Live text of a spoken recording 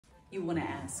You want to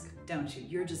ask, don't you?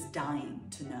 You're just dying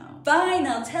to know. Fine,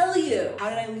 I'll tell you. How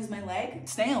did I lose my leg?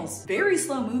 Snails. Very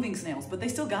slow moving snails, but they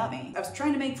still got me. I was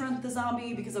trying to make friends with the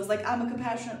zombie because I was like, I'm a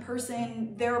compassionate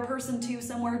person. They're a person too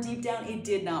somewhere deep down. It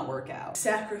did not work out.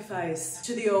 Sacrifice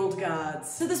to the old gods.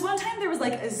 So this one time there was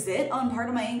like a zit on part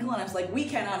of my ankle and I was like, we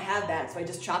cannot have that. So I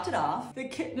just chopped it off. The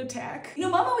kitten attack. You know,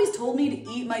 mom always told me to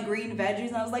eat my green veggies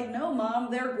and I was like, no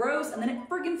mom, they're gross. And then it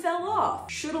friggin' fell off.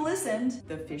 Shoulda listened.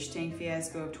 The fish tank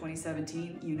fiasco of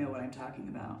 2017, you know what I'm talking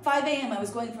about. 5 a.m. I was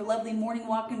going for a lovely morning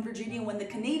walk in Virginia when the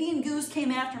Canadian goose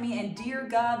came after me and dear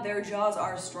God, their jaws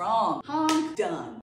are strong. Honk, done.